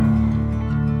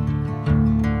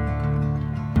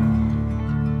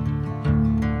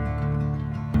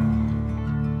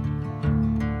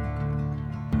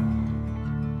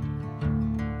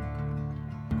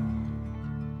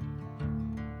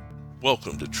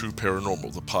Welcome to True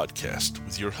Paranormal, the podcast,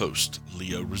 with your host,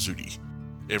 Leo Rizzuti.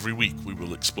 Every week we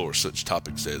will explore such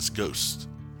topics as ghosts,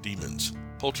 demons,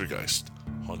 poltergeist,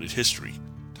 haunted history,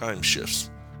 time shifts,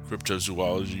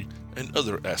 cryptozoology, and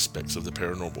other aspects of the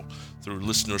paranormal through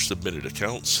listener-submitted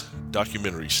accounts,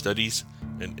 documentary studies,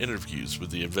 and interviews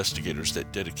with the investigators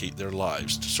that dedicate their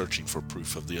lives to searching for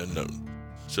proof of the unknown.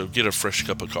 So get a fresh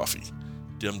cup of coffee,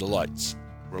 dim the lights,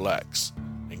 relax,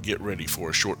 and get ready for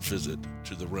a short visit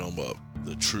to the realm of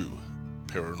the true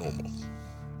paranormal.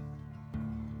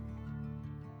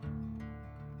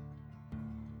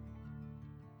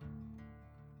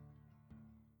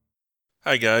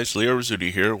 Hi guys, Leo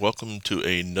Rizzuti here. Welcome to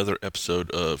another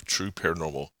episode of True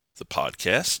Paranormal, the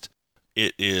podcast.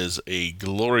 It is a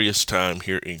glorious time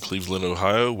here in Cleveland,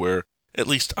 Ohio, where at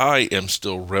least I am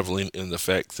still reveling in the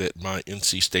fact that my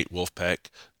NC State Wolfpack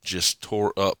just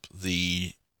tore up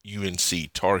the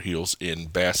UNC Tar Heels in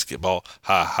basketball.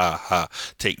 Ha ha ha.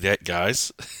 Take that,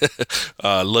 guys.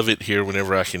 Love it here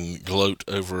whenever I can gloat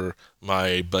over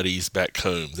my buddies back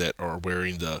home that are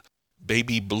wearing the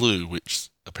baby blue,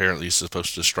 which apparently is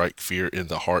supposed to strike fear in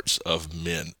the hearts of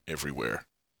men everywhere.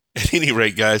 At any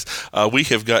rate, guys, we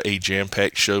have got a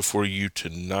jam-packed show for you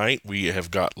tonight. We have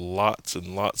got lots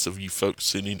and lots of you folks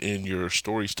sending in your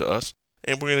stories to us,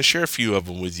 and we're going to share a few of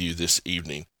them with you this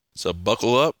evening. So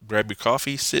buckle up, grab your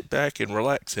coffee, sit back and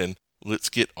relax, and let's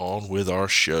get on with our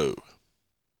show.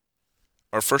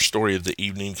 Our first story of the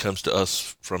evening comes to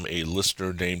us from a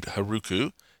listener named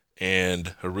Haruku,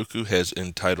 and Haruku has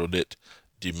entitled it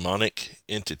Demonic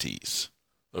Entities.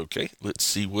 Okay, let's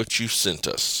see what you sent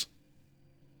us.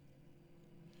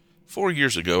 4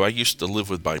 years ago, I used to live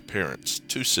with my parents,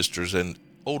 2 sisters, and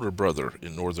older brother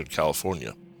in Northern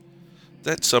California.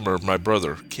 That summer, my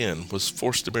brother, Ken, was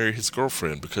forced to marry his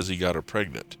girlfriend because he got her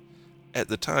pregnant. At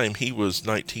the time, he was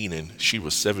 19 and she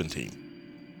was 17.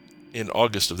 In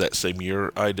August of that same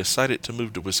year, I decided to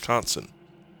move to Wisconsin.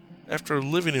 After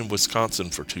living in Wisconsin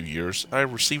for 2 years, I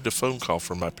received a phone call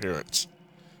from my parents.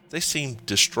 They seemed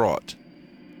distraught.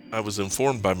 I was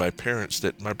informed by my parents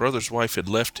that my brother's wife had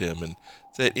left him and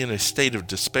that in a state of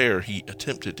despair he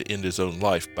attempted to end his own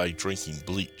life by drinking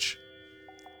bleach.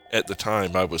 At the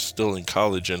time, I was still in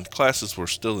college and classes were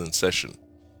still in session.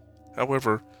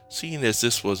 However, seeing as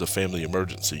this was a family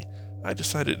emergency, I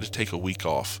decided to take a week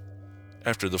off.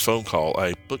 After the phone call,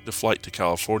 I booked a flight to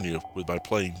California with my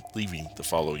plane leaving the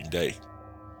following day.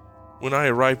 When I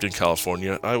arrived in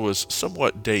California, I was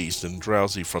somewhat dazed and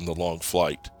drowsy from the long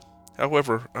flight.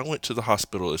 However, I went to the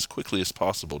hospital as quickly as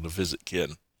possible to visit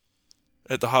Ken.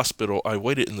 At the hospital, I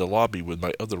waited in the lobby with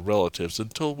my other relatives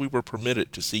until we were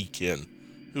permitted to see Ken,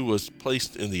 who was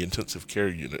placed in the intensive care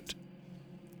unit.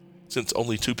 Since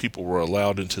only 2 people were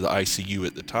allowed into the ICU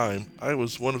at the time, I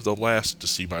was one of the last to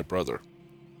see my brother.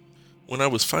 When I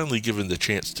was finally given the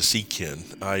chance to see Ken,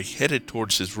 I headed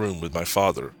towards his room with my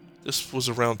father. This was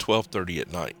around 12:30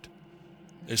 at night.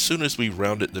 As soon as we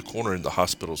rounded the corner in the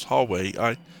hospital's hallway,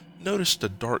 I noticed a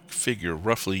dark figure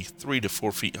roughly 3 to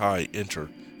 4 feet high enter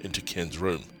into Ken's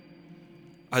room.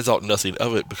 I thought nothing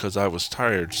of it because I was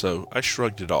tired, so I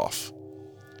shrugged it off.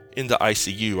 In the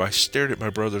ICU, I stared at my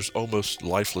brother's almost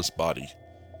lifeless body.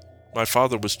 My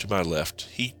father was to my left.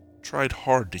 He tried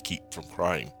hard to keep from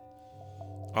crying.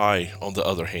 I, on the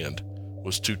other hand,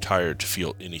 was too tired to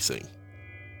feel anything.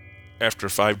 After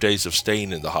 5 days of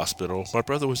staying in the hospital, my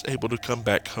brother was able to come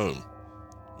back home.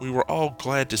 We were all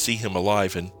glad to see him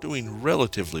alive and doing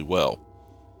relatively well.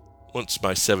 Once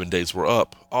my 7 days were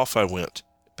up, off I went,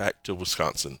 back to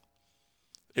Wisconsin.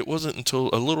 It wasn't until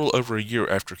a little over a year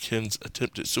after Ken's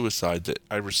attempted suicide that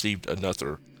I received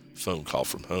another phone call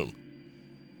from home.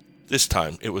 This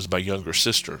time, it was my younger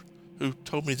sister, who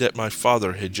told me that my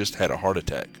father had just had a heart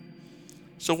attack.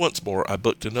 So once more, I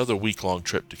booked another week-long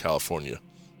trip to California.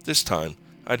 This time,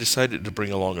 I decided to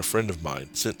bring along a friend of mine,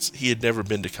 since he had never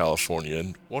been to California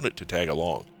and wanted to tag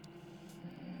along.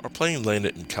 Our plane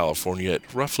landed in California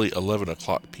at roughly 11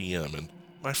 o'clock p.m., and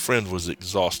my friend was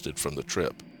exhausted from the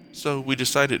trip. So we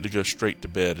decided to go straight to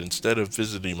bed instead of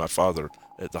visiting my father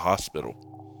at the hospital.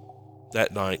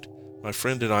 That night, my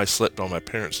friend and I slept on my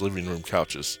parents' living room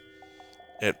couches.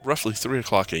 At roughly 3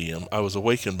 o'clock a.m., I was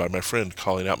awakened by my friend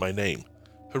calling out my name.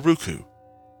 "Haruku,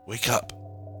 wake up."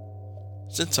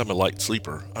 Since I'm a light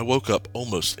sleeper, I woke up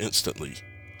almost instantly.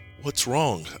 "What's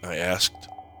wrong?" I asked.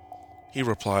 He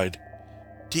replied,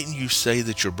 "Didn't you say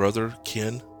that your brother,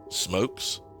 Ken,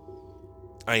 smokes?"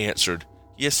 I answered,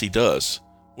 "Yes, he does.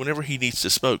 Whenever he needs to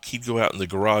smoke, he'd go out in the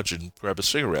garage and grab a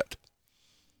cigarette."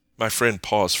 My friend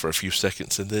paused for a few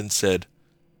seconds and then said,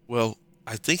 "Well,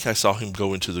 I think I saw him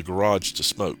go into the garage to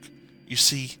smoke. You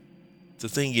see, the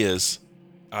thing is,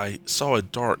 I saw a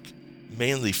dark,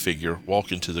 manly figure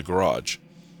walk into the garage.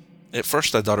 At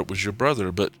first I thought it was your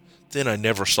brother, but then I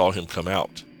never saw him come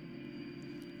out.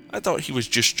 I thought he was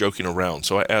just joking around,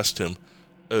 so I asked him,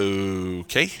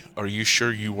 "Okay, are you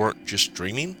sure you weren't just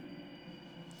dreaming?"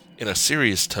 In a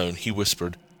serious tone, he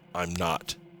whispered, "I'm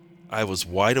not. I was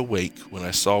wide awake when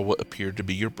I saw what appeared to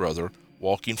be your brother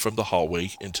walking from the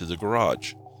hallway into the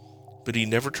garage. But he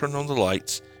never turned on the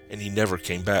lights, and he never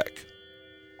came back."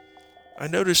 I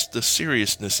noticed the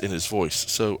seriousness in his voice,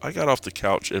 so I got off the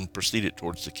couch and proceeded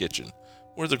towards the kitchen,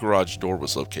 where the garage door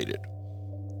was located.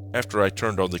 After I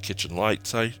turned on the kitchen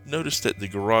lights, I noticed that the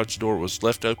garage door was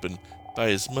left open by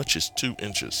as much as 2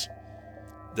 inches.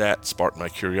 That sparked my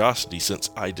curiosity, since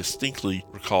I distinctly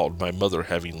recalled my mother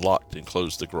having locked and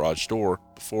closed the garage door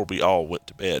before we all went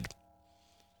to bed.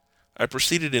 I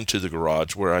proceeded into the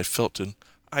garage, where I felt an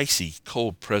icy,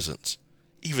 cold presence,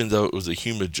 even though it was a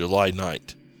humid July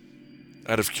night.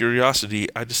 Out of curiosity,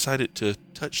 I decided to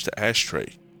touch the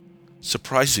ashtray.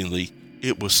 Surprisingly,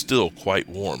 it was still quite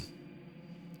warm.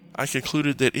 I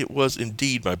concluded that it was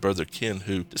indeed my brother Ken,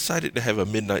 who decided to have a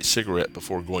midnight cigarette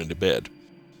before going to bed.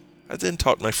 I then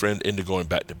talked my friend into going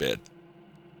back to bed.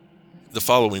 The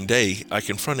following day, I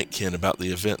confronted Ken about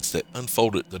the events that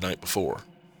unfolded the night before.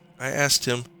 I asked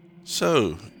him,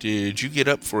 "So, did you get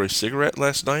up for a cigarette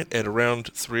last night at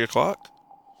around 3 o'clock?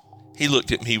 He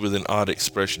looked at me with an odd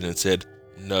expression and said,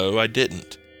 "No, I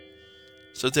didn't."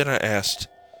 So then I asked,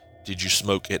 "Did you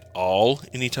smoke at all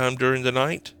any time during the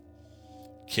night?"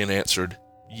 Ken answered,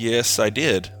 "Yes, I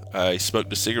did. I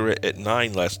smoked a cigarette at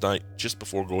 9 last night just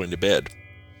before going to bed."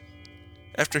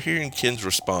 After hearing Ken's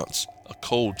response, a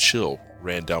cold chill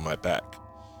ran down my back.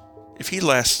 If he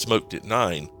last smoked at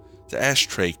 9, the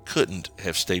ashtray couldn't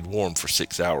have stayed warm for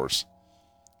 6 hours.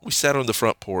 We sat on the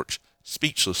front porch,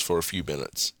 speechless for a few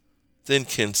minutes. Then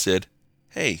Ken said,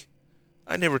 "Hey,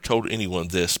 I never told anyone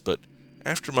this, but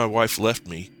after my wife left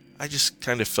me, I just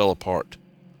kind of fell apart.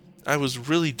 I was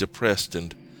really depressed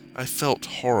and I felt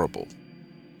horrible.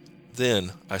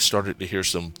 Then I started to hear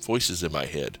some voices in my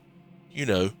head,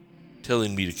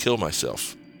 telling me to kill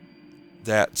myself.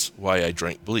 That's why I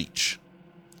drank bleach.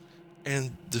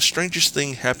 And the strangest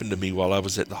thing happened to me while I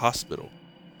was at the hospital.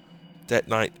 That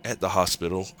night at the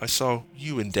hospital, I saw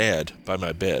you and Dad by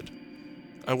my bed.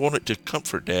 I wanted to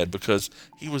comfort Dad because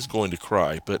he was going to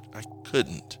cry, but I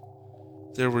couldn't.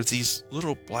 There were these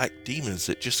little black demons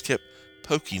that just kept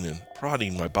poking and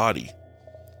prodding my body.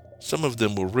 Some of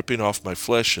them were ripping off my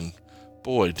flesh, and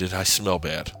boy, did I smell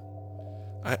bad.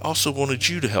 I also wanted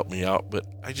you to help me out, but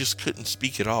I just couldn't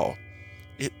speak at all.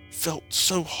 It felt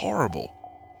so horrible.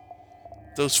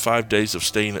 Those 5 days of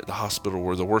staying at the hospital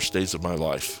were the worst days of my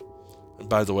life. And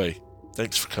by the way,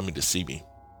 thanks for coming to see me."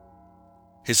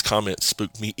 His comments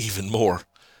spooked me even more.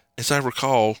 As I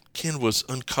recall, Ken was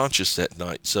unconscious that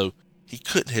night, so he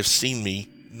couldn't have seen me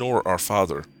nor our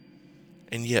father.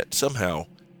 And yet, somehow,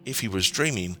 if he was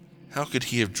dreaming, how could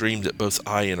he have dreamed that both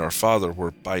I and our father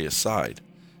were by his side,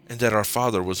 and that our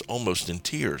father was almost in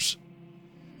tears?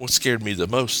 What scared me the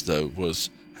most, though, was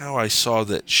how I saw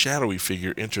that shadowy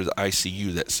figure enter the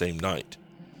ICU that same night.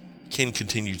 Ken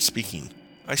continued speaking.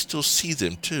 "I still see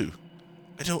them, too.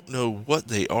 I don't know what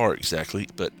they are exactly,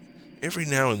 but every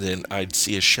now and then I'd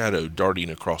see a shadow darting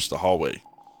across the hallway.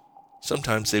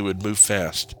 Sometimes they would move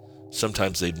fast,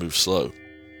 sometimes they'd move slow.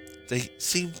 They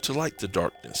seemed to like the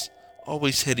darkness,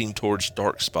 always heading towards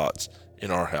dark spots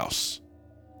in our house."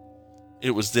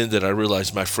 It was then that I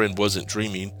realized my friend wasn't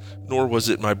dreaming, nor was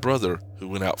it my brother who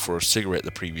went out for a cigarette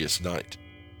the previous night.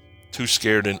 Too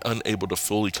scared and unable to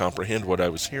fully comprehend what I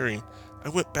was hearing, I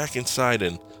went back inside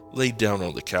and laid down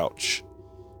on the couch.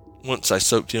 Once I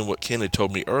soaked in what Ken had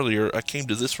told me earlier, I came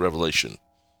to this revelation.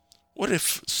 What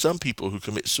if some people who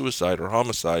commit suicide or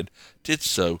homicide did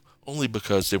so only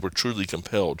because they were truly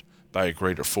compelled by a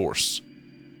greater force?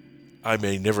 I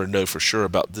may never know for sure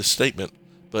about this statement,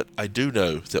 but I do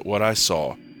know that what I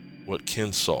saw, what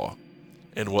Ken saw,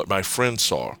 and what my friend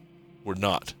saw were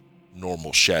not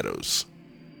normal shadows.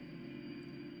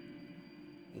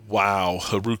 Wow,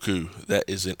 Haruku, that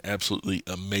is an absolutely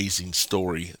amazing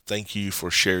story. Thank you for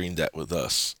sharing that with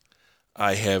us.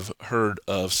 I have heard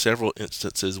of several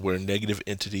instances where negative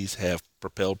entities have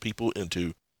propelled people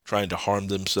into trying to harm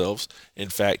themselves. In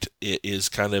fact, it is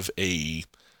kind of a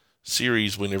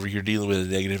series whenever you're dealing with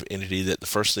a negative entity that the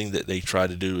first thing that they try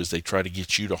to do is they try to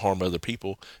get you to harm other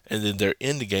people, and then their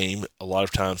end game, a lot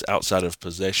of times outside of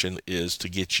possession, is to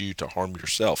get you to harm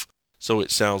yourself. So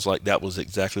it sounds like that was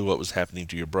exactly what was happening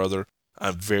to your brother.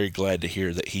 I'm very glad to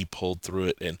hear that he pulled through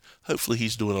it, and hopefully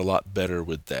he's doing a lot better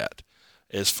with that.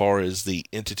 As far as the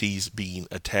entities being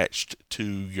attached to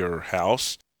your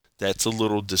house, that's a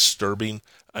little disturbing.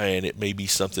 and it may be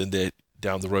something that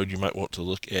down the road you might want to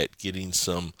look at getting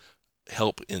some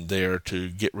help in there to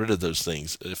get rid of those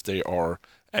things if they are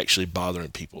actually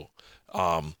bothering people.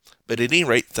 But at any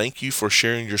rate, thank you for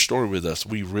sharing your story with us.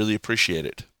 We really appreciate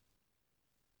it.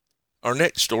 Our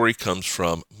next story comes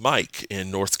from Mike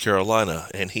in North Carolina,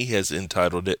 and he has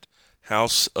entitled it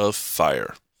House of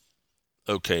Fire.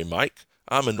 Okay, Mike,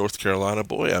 I'm a North Carolina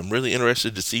boy. I'm really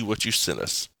interested to see what you sent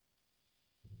us.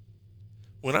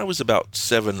 When I was about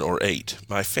 7 or 8,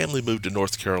 my family moved to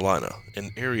North Carolina,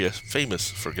 an area famous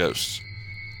for ghosts.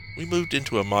 We moved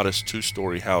into a modest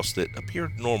 2-story house that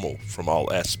appeared normal from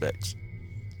all aspects.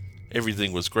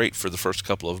 Everything was great for the first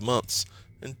couple of months,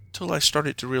 until I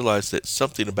started to realize that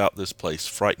something about this place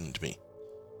frightened me.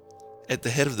 At the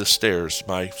head of the stairs,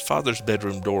 my father's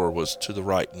bedroom door was to the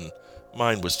right and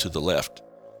mine was to the left.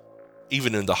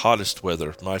 Even in the hottest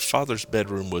weather, my father's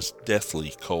bedroom was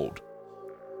deathly cold.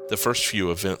 The first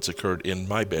few events occurred in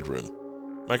my bedroom.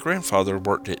 My grandfather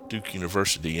worked at Duke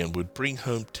University and would bring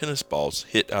home tennis balls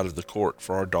hit out of the court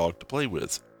for our dog to play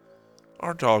with.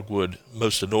 Our dog would,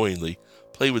 most annoyingly,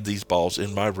 play with these balls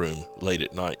in my room late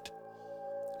at night.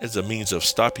 As a means of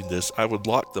stopping this, I would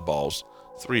lock the balls,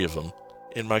 3 of them,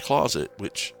 in my closet,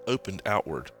 which opened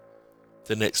outward.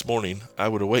 The next morning, I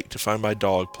would awake to find my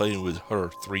dog playing with her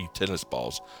 3 tennis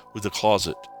balls, with the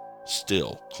closet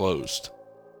still closed.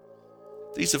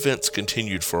 These events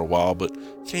continued for a while, but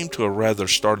came to a rather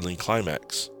startling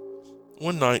climax.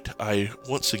 One night, I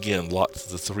once again locked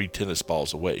the 3 tennis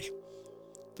balls away.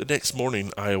 The next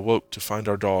morning, I awoke to find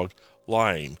our dog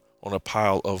lying on a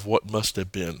pile of what must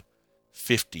have been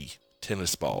 50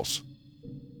 tennis balls.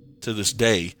 To this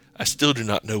day, I still do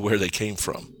not know where they came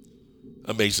from.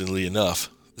 Amazingly enough,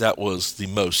 that was the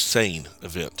most sane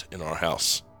event in our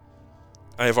house.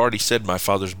 I have already said my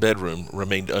father's bedroom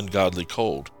remained ungodly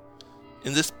cold.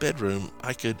 In this bedroom,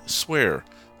 I could swear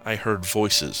I heard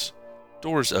voices,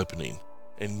 doors opening,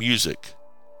 and music,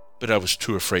 but I was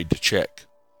too afraid to check.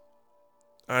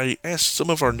 I asked some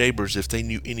of our neighbors if they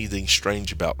knew anything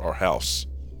strange about our house.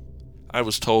 I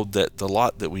was told that the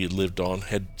lot that we had lived on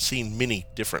had seen many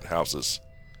different houses.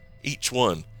 Each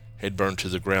one had burned to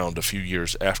the ground a few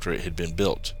years after it had been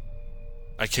built.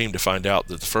 I came to find out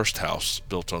that the first house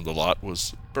built on the lot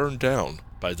was burned down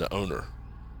by the owner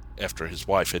after his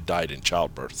wife had died in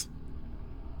childbirth.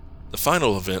 The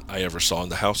final event I ever saw in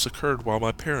the house occurred while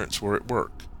my parents were at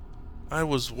work. I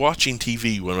was watching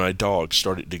TV when my dog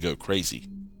started to go crazy.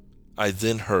 I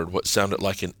then heard what sounded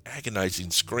like an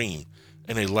agonizing scream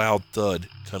and a loud thud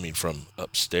coming from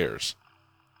upstairs.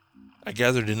 I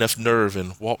gathered enough nerve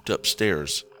and walked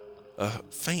upstairs. A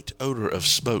faint odor of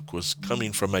smoke was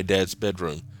coming from my dad's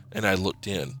bedroom, and I looked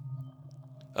in.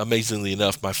 Amazingly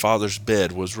enough, my father's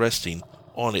bed was resting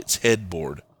on its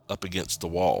headboard up against the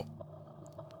wall.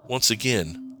 Once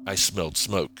again, I smelled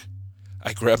smoke.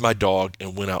 I grabbed my dog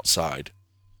and went outside.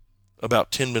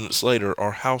 About 10 minutes later,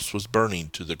 our house was burning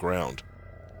to the ground.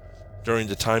 During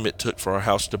the time it took for our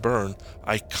house to burn,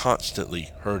 I constantly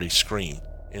heard a scream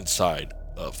inside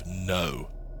of no.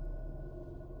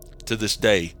 To this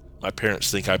day, my parents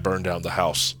think I burned down the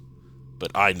house,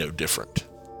 but I know different.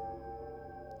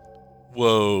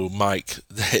 Whoa, Mike,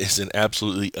 that is an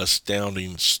absolutely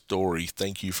astounding story.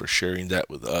 Thank you for sharing that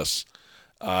with us.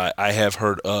 I have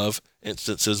heard of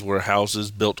instances where houses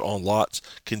built on lots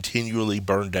continually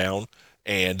burn down,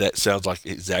 and that sounds like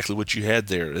exactly what you had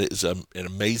there. It is an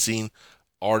amazing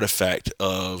artifact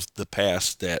of the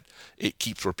past that it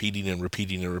keeps repeating and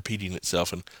repeating and repeating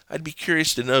itself. And I'd be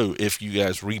curious to know if you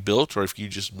guys rebuilt or if you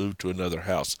just moved to another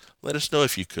house. Let us know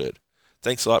if you could.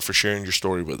 Thanks a lot for sharing your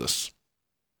story with us.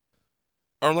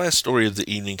 Our last story of the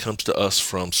evening comes to us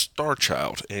from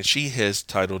Starchild, and she has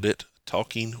titled it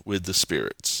Talking with the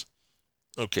Spirits.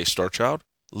 Okay, Starchild,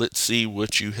 let's see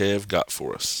what you have got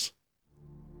for us.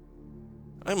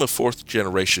 I'm a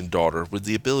 4th-generation daughter with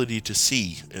the ability to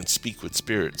see and speak with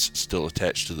spirits still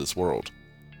attached to this world.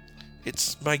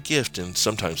 It's my gift and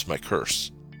sometimes my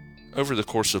curse. Over the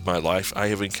course of my life, I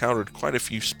have encountered quite a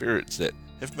few spirits that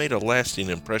have made a lasting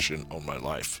impression on my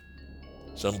life.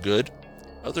 Some good,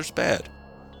 others bad.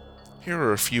 Here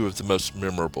are a few of the most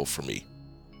memorable for me.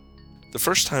 The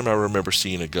first time I remember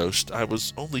seeing a ghost, I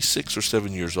was only 6 or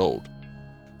 7 years old.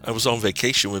 I was on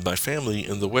vacation with my family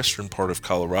in the western part of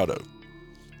Colorado.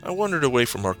 I wandered away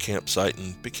from our campsite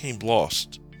and became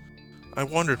lost. I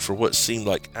wandered for what seemed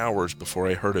like hours before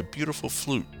I heard a beautiful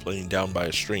flute playing down by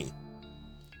a stream.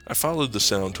 I followed the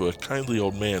sound to a kindly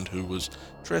old man who was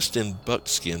dressed in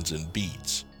buckskins and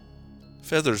beads.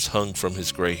 Feathers hung from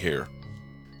his gray hair.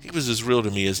 He was as real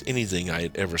to me as anything I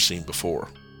had ever seen before.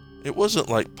 It wasn't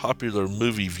like popular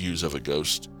movie views of a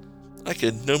ghost. I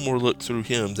could no more look through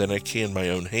him than I can my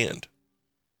own hand.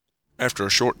 After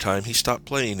a short time, he stopped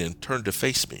playing and turned to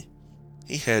face me.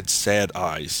 He had sad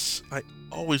eyes. I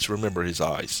always remember his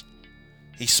eyes.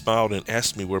 He smiled and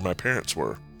asked me where my parents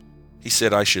were. He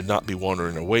said I should not be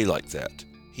wandering away like that.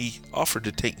 He offered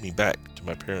to take me back to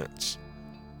my parents.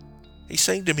 He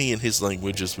sang to me in his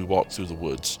language as we walked through the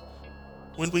woods.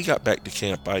 When we got back to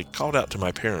camp, I called out to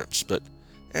my parents, but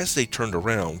as they turned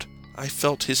around, I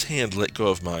felt his hand let go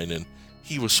of mine and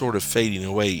he was sort of fading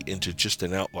away into just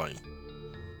an outline.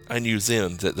 I knew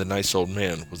then that the nice old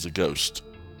man was a ghost.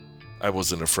 I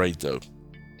wasn't afraid though.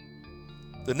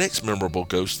 The next memorable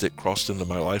ghost that crossed into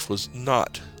my life was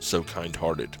not so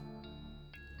kind-hearted.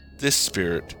 This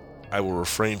spirit, I will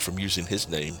refrain from using his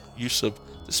name. Use of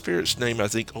the spirit's name I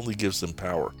think only gives them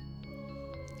power.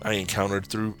 I encountered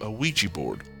through a Ouija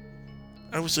board.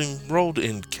 I was enrolled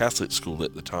in Catholic school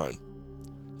at the time.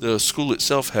 The school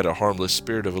itself had a harmless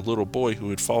spirit of a little boy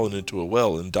who had fallen into a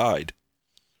well and died.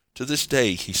 To this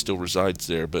day, he still resides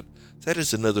there, but that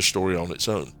is another story on its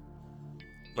own.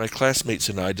 My classmates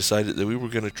and I decided that we were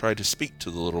going to try to speak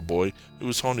to the little boy who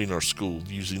was haunting our school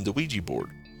using the Ouija board.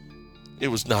 It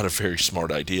was not a very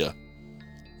smart idea.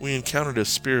 We encountered a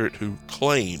spirit who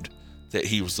claimed that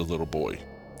he was the little boy.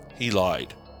 He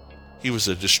lied. He was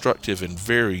a destructive and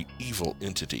very evil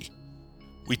entity.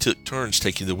 We took turns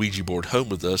taking the Ouija board home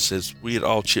with us as we had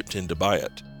all chipped in to buy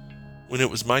it. When it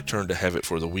was my turn to have it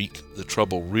for the week, the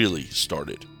trouble really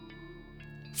started.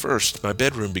 First, my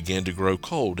bedroom began to grow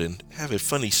cold and have a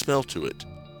funny smell to it.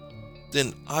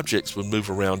 Then objects would move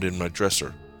around in my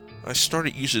dresser. I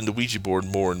started using the Ouija board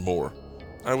more and more.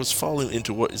 I was falling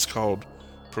into what is called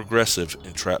progressive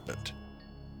entrapment.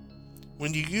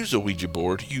 When you use a Ouija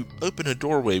board, you open a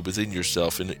doorway within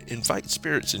yourself and invite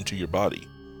spirits into your body.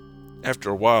 After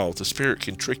a while, the spirit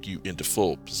can trick you into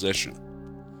full possession.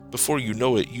 Before you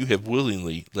know it, you have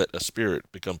willingly let a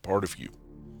spirit become part of you.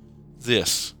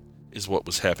 This is what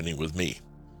was happening with me.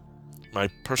 My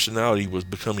personality was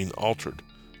becoming altered.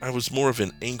 I was more of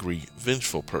an angry,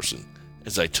 vengeful person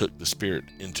as I took the spirit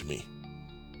into me.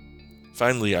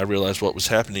 Finally, I realized what was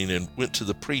happening and went to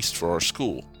the priest for our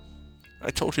school. I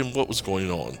told him what was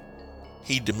going on.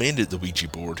 He demanded the Ouija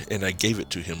board, and I gave it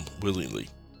to him willingly.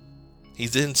 He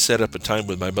then set up a time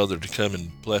with my mother to come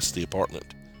and bless the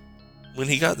apartment. When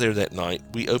he got there that night,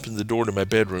 we opened the door to my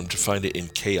bedroom to find it in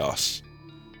chaos.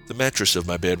 The mattress of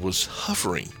my bed was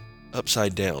hovering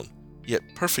upside down, yet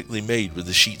perfectly made with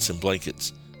the sheets and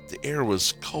blankets. The air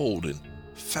was cold and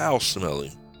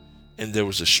foul-smelling, and there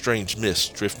was a strange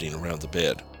mist drifting around the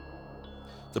bed.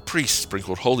 The priest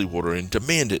sprinkled holy water and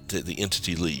demanded that the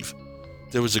entity leave.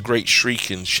 There was a great shriek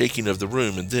and shaking of the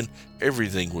room, and then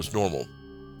everything was normal.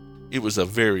 It was a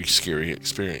very scary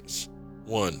experience,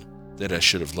 one that I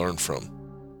should have learned from.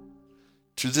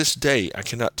 To this day, I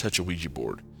cannot touch a Ouija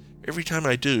board. Every time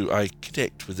I do, I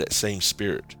connect with that same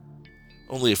spirit.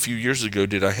 Only a few years ago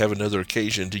did I have another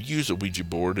occasion to use a Ouija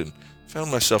board and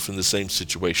found myself in the same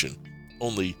situation,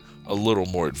 only a little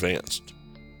more advanced.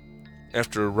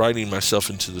 After writing myself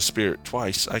into the spirit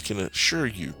twice, I can assure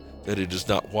you that it is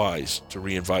not wise to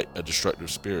reinvite a destructive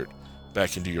spirit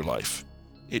back into your life.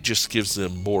 It just gives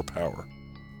them more power.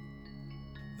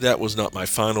 That was not my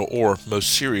final or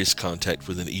most serious contact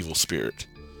with an evil spirit.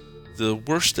 The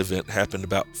worst event happened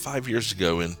about 5 years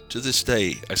ago, and to this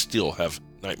day I still have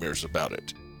nightmares about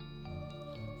it.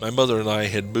 My mother and I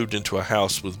had moved into a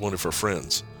house with one of her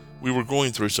friends. We were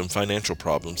going through some financial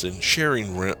problems, and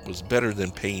sharing rent was better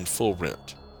than paying full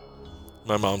rent.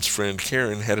 My mom's friend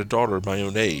Karen had a daughter my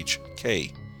own age,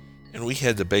 Kay, and we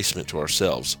had the basement to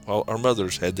ourselves, while our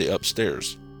mothers had the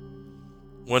upstairs.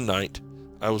 One night,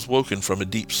 I was woken from a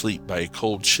deep sleep by a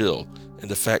cold chill and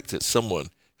the fact that someone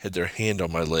had their hand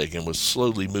on my leg and was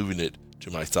slowly moving it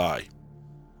to my thigh.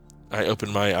 I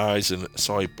opened my eyes and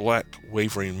saw a black,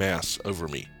 wavering mass over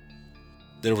me.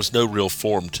 There was no real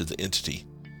form to the entity.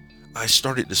 I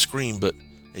started to scream, but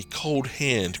a cold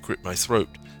hand gripped my throat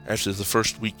after the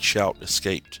first weak shout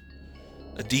escaped.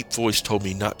 A deep voice told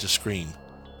me not to scream,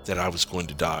 that I was going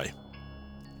to die.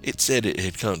 It said it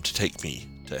had come to take me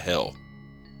to hell.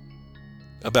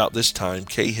 About this time,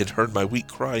 Kay had heard my weak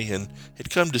cry and had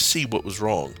come to see what was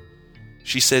wrong.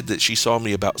 She said that she saw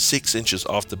me about 6 inches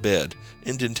off the bed,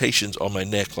 indentations on my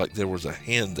neck like there was a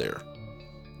hand there.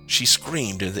 She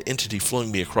screamed and the entity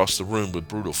flung me across the room with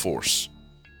brutal force.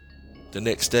 The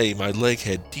next day, my leg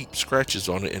had deep scratches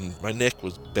on it and my neck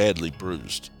was badly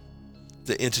bruised.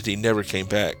 The entity never came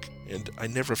back, and I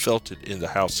never felt it in the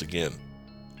house again.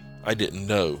 I didn't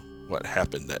know what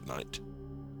happened that night.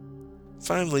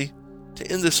 Finally, to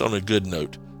end this on a good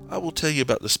note, I will tell you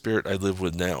about the spirit I live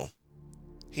with now.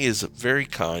 He is a very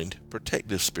kind,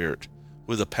 protective spirit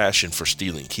with a passion for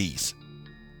stealing keys.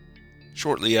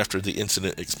 Shortly after the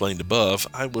incident explained above,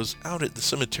 I was out at the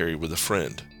cemetery with a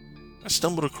friend. I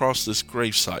stumbled across this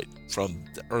gravesite from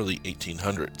the early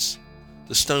 1800s.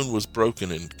 The stone was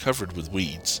broken and covered with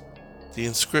weeds. The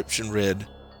inscription read,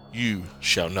 "You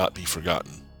shall not be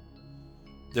forgotten."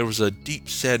 There was a deep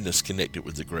sadness connected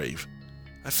with the grave.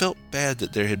 I felt bad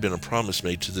that there had been a promise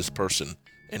made to this person,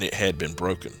 and it had been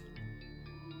broken.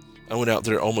 I went out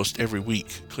there almost every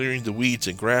week, clearing the weeds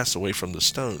and grass away from the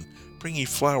stone, bringing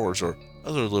flowers or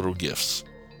other little gifts.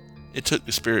 It took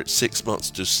the spirit 6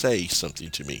 months to say something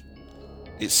to me.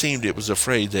 It seemed it was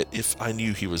afraid that if I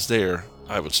knew he was there,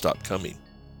 I would stop coming.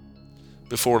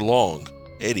 Before long,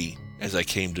 Eddie, as I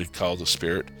came to call the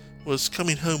spirit, was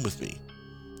coming home with me.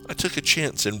 I took a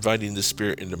chance inviting the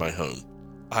spirit into my home.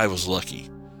 I was lucky.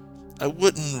 I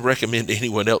wouldn't recommend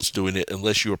anyone else doing it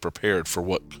unless you are prepared for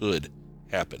what could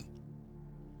happen.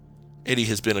 Eddie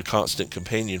has been a constant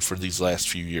companion for these last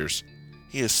few years.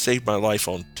 He has saved my life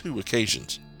on 2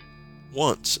 occasions.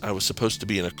 Once, I was supposed to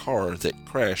be in a car that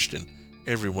crashed and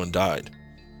everyone died.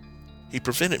 He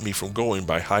prevented me from going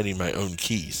by hiding my own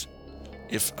keys.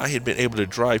 If I had been able to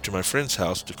drive to my friend's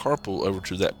house to carpool over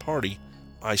to that party,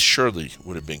 I surely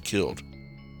would have been killed.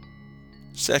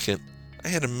 Second, I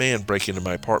had a man break into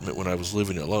my apartment when I was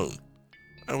living alone.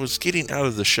 I was getting out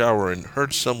of the shower and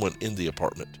heard someone in the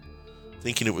apartment.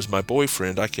 Thinking it was my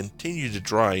boyfriend, I continued to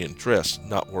dry and dress,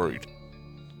 not worried.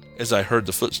 As I heard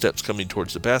the footsteps coming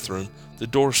towards the bathroom, the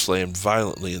door slammed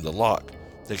violently and the lock,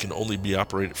 that can only be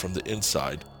operated from the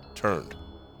inside, turned.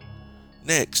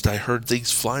 Next, I heard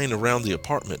things flying around the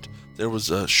apartment. There was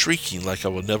a shrieking like I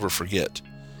will never forget.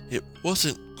 It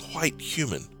wasn't quite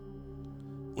human.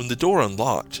 When the door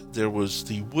unlocked, there was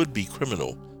the would-be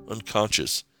criminal,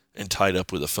 unconscious and tied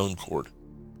up with a phone cord.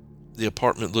 The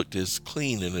apartment looked as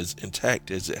clean and as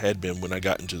intact as it had been when I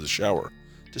got into the shower,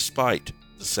 despite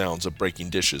the sounds of breaking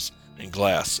dishes and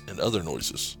glass and other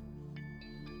noises.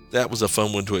 That was a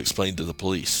fun one to explain to the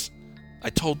police. I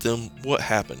told them what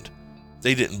happened.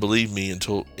 They didn't believe me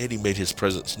until Eddie made his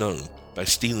presence known by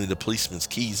stealing the policeman's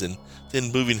keys and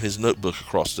then moving his notebook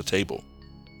across the table.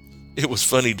 It was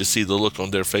funny to see the look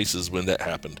on their faces when that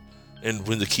happened, and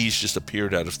when the keys just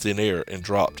appeared out of thin air and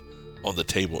dropped on the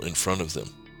table in front of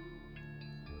them.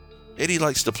 Eddie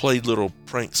likes to play little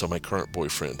pranks on my current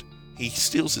boyfriend. He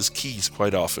steals his keys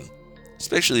quite often,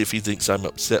 especially if he thinks I'm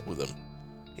upset with him.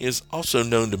 He is also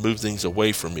known to move things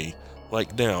away from me,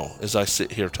 like now, as I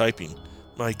sit here typing.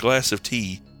 My glass of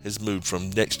tea has moved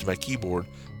from next to my keyboard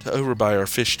to over by our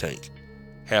fish tank,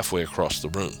 halfway across the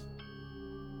room.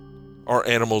 Our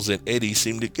animals and Eddie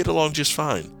seem to get along just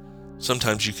fine.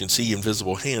 Sometimes you can see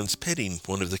invisible hands petting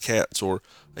one of the cats or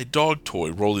a dog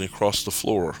toy rolling across the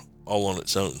floor all on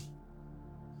its own.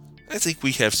 I think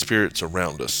we have spirits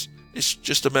around us. It's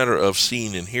just a matter of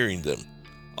seeing and hearing them.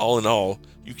 All in all,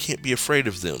 you can't be afraid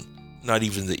of them, not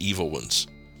even the evil ones.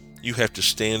 You have to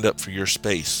stand up for your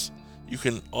space. You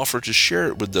can offer to share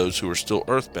it with those who are still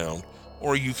earthbound,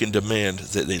 or you can demand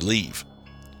that they leave.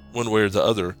 One way or the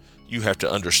other, you have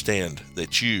to understand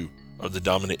that you are the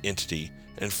dominant entity,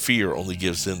 and fear only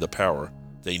gives them the power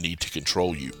they need to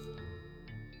control you.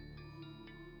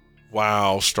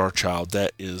 Wow, Starchild,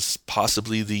 that is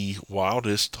possibly the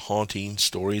wildest haunting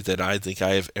story that I think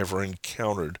I have ever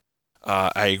encountered.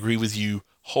 I agree with you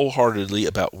wholeheartedly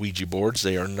about Ouija boards.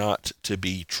 They are not to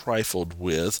be trifled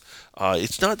with.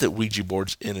 It's not that Ouija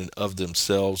boards in and of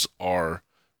themselves are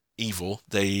evil.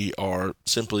 They are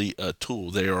simply a tool.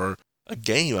 They are a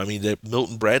game. I mean, the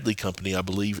Milton Bradley Company, I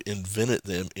believe, invented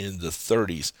them in the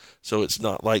 30s. So it's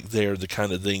not like they're the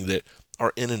kind of thing that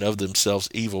are in and of themselves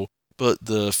evil. But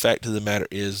the fact of the matter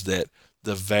is that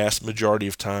the vast majority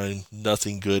of time,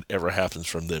 nothing good ever happens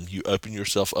from them. You open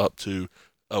yourself up to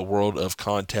a world of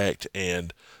contact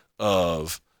and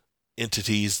of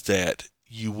entities that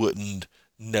you wouldn't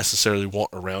necessarily want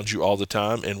around you all the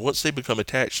time. And once they become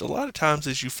attached, a lot of times,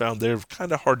 as you found, they're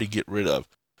kind of hard to get rid of.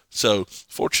 So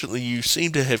fortunately, you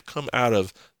seem to have come out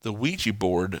of the Ouija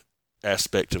board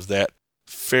aspect of that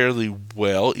fairly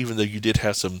well, even though you did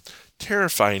have some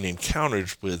terrifying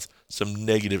encounters with some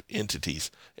negative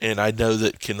entities. And I know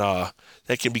that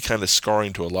can be kind of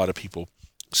scarring to a lot of people.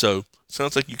 So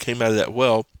sounds like you came out of that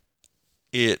well.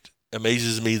 It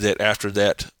amazes me that after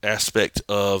that aspect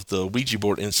of the Ouija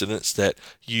board incidents that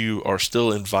you are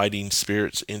still inviting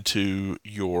spirits into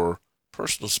your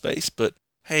personal space. But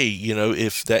hey,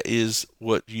 if that is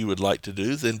what you would like to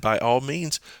do, then by all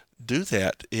means do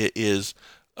that. It is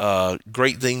a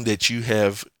great thing that you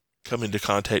have come into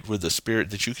contact with a spirit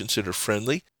that you consider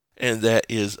friendly and that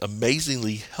is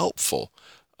amazingly helpful.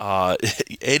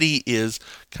 Eddie is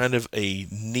kind of a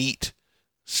neat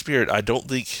spirit. I don't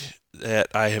think that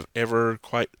I have ever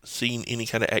quite seen any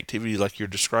kind of activity like you're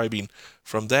describing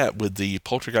from that, with the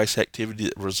poltergeist activity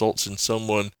that results in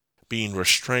someone being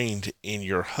restrained in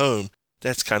your home.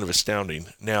 That's kind of astounding.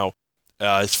 Now,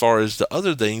 as far as the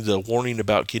other thing, the warning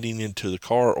about getting into the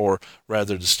car, or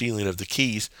rather the stealing of the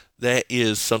keys, that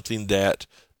is something that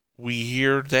we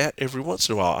hear that every once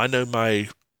in a while. I know my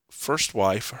first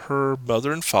wife, her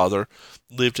mother and father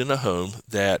lived in a home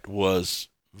that was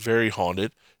very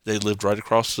haunted. They lived right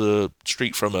across the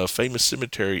street from a famous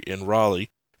cemetery in Raleigh,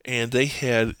 and they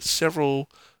had several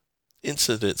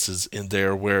incidences in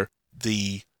there where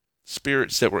the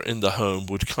spirits that were in the home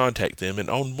would contact them, and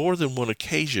on more than one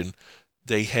occasion,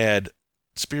 they had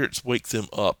spirits wake them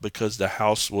up because the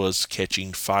house was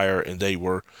catching fire and they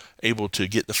were able to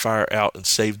get the fire out and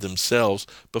save themselves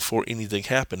before anything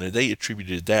happened. And they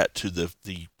attributed that to the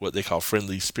what they call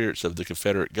friendly spirits of the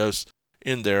Confederate ghosts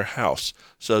in their house.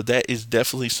 So that is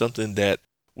definitely something that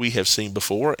we have seen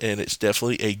before, and it's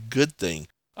definitely a good thing.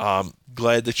 I'm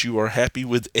glad that you are happy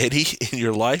with Eddie in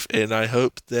your life, and I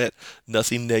hope that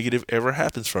nothing negative ever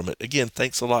happens from it. Again,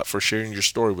 thanks a lot for sharing your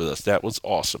story with us. That was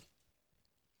awesome.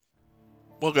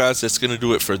 Well, guys, that's going to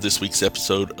do it for this week's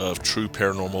episode of True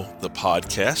Paranormal, the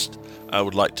podcast. I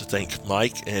would like to thank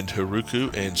Mike and Haruku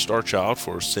and Starchild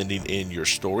for sending in your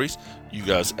stories. You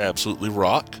guys absolutely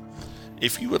rock.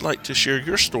 If you would like to share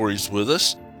your stories with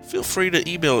us, feel free to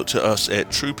email it to us at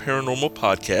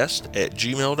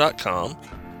trueparanormalpodcast@gmail.com.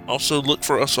 Also, look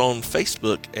for us on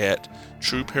Facebook at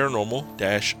True Paranormal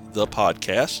the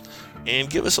podcast,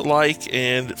 and give us a like,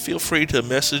 and feel free to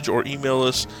message or email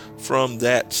us from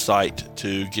that site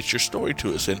to get your story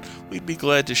to us, and we'd be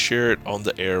glad to share it on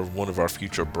the air of one of our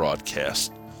future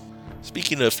broadcasts.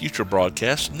 Speaking of future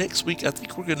broadcasts, next week I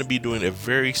think we're going to be doing a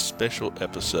very special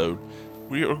episode.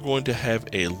 We are going to have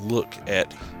a look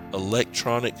at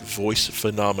electronic voice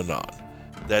phenomenon.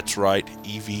 That's right,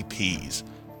 EVPs.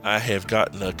 I have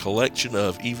gotten a collection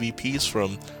of EVPs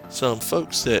from some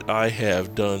folks that I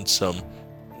have done some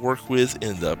work with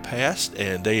in the past,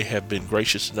 and they have been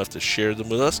gracious enough to share them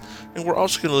with us. And we're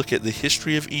also going to look at the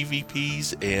history of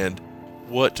EVPs and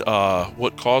what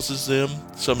causes them,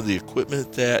 some of the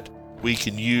equipment that we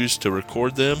can use to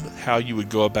record them, how you would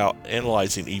go about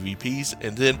analyzing EVPs,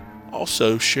 and then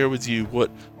also share with you what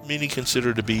many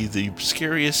consider to be the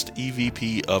scariest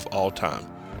EVP of all time.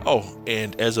 Oh,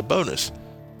 and as a bonus,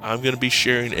 I'm going to be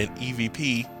sharing an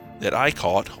EVP that I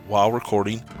caught while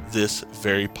recording this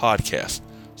very podcast.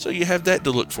 So you have that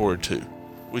to look forward to,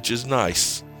 which is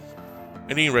nice.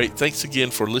 At any rate, thanks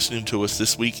again for listening to us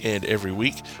this week and every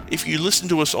week. If you listen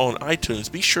to us on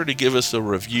iTunes, be sure to give us a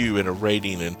review and a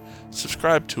rating, and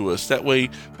subscribe to us. That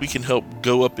way we can help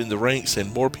go up in the ranks,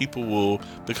 and more people will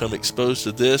become exposed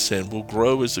to this, and we'll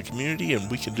grow as a community,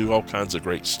 and we can do all kinds of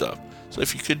great stuff. So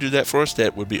if you could do that for us,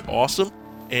 that would be awesome.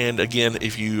 And again,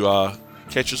 if you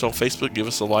catch us on Facebook, give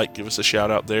us a like, give us a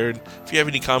shout out there. And if you have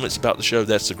any comments about the show,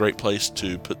 that's a great place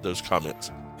to put those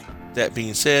comments. That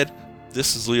being said,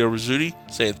 this is Leo Rizzuti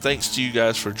saying thanks to you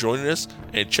guys for joining us,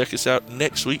 and check us out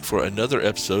next week for another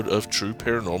episode of True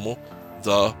Paranormal,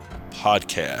 the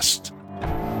podcast.